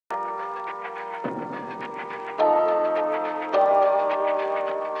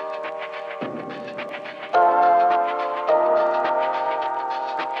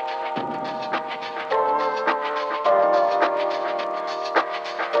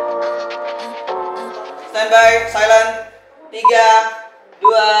Standby, silent. 3, 2,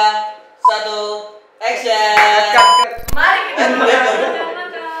 1, action. Mari kita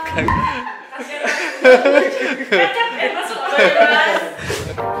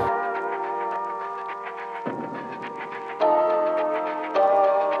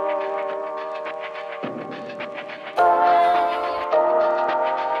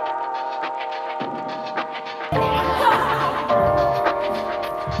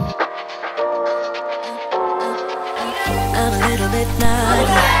I'm a little bit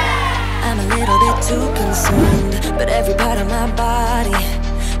naughty, I'm a little bit too consumed, but every part of my body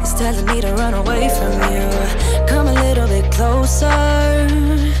is telling me to run away from you. Come a little bit closer,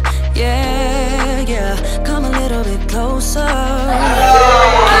 yeah, yeah. Come a little bit closer.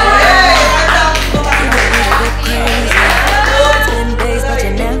 You're a little bit crazy. It's been days but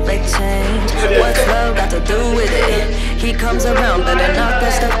you never change. What's love got to do with it? He comes around, better knock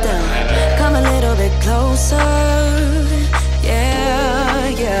that stuff down. Come a little bit closer.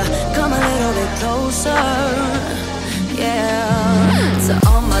 Yeah, yeah, come a little bit closer. Yeah. To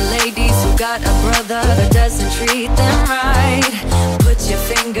all my ladies who got a brother that doesn't treat them right, put your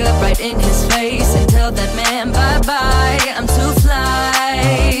finger right in his face and tell that man bye-bye. I'm too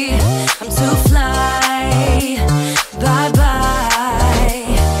fly, I'm too fly.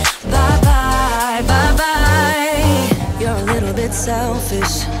 Bye-bye, bye-bye, bye-bye. You're a little bit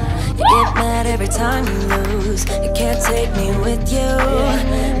selfish. You get mad every time you lose. You can't take me with you.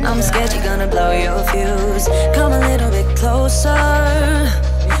 I'm scared you're gonna blow your fuse. Come a little bit closer.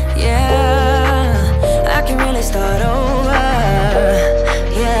 Yeah, I can really start over.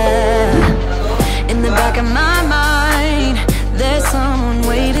 Yeah. In the back of my mind, there's someone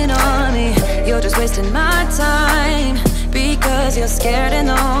waiting on me. You're just wasting my time because you're scared and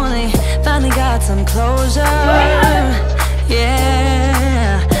lonely. Finally got some closure.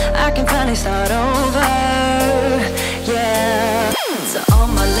 Yeah, I can finally start over, yeah. To all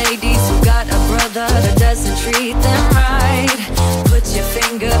my ladies who got a brother that doesn't treat them right, put your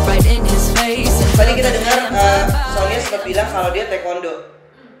finger right in his face. Tadi kita dengar Sonia sempat bilang kalau dia taekwondo.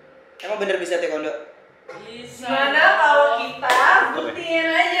 Emang bener bisa taekwondo? bisa. Gimana kalau kita buktiin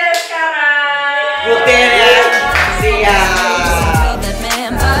aja sekarang? Buktiin ya. Siap.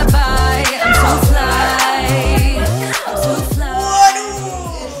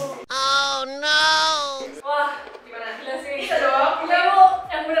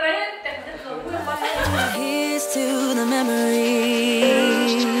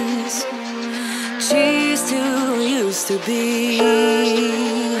 To be.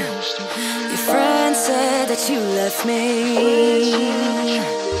 Your friend said that you left me.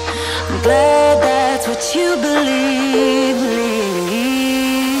 I'm glad that's what you believe.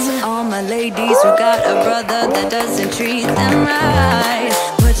 All my ladies who got a brother that doesn't treat them right,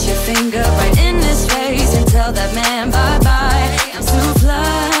 put your finger right in his face and tell that man bye-bye. I'm too fly,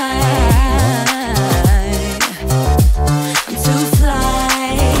 I'm too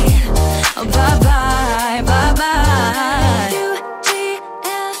fly. Oh, bye-bye, bye-bye.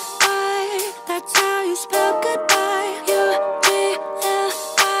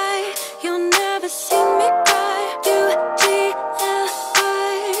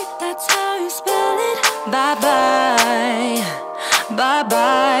 Bye-bye,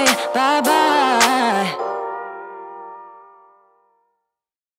 bye-bye, bye-bye.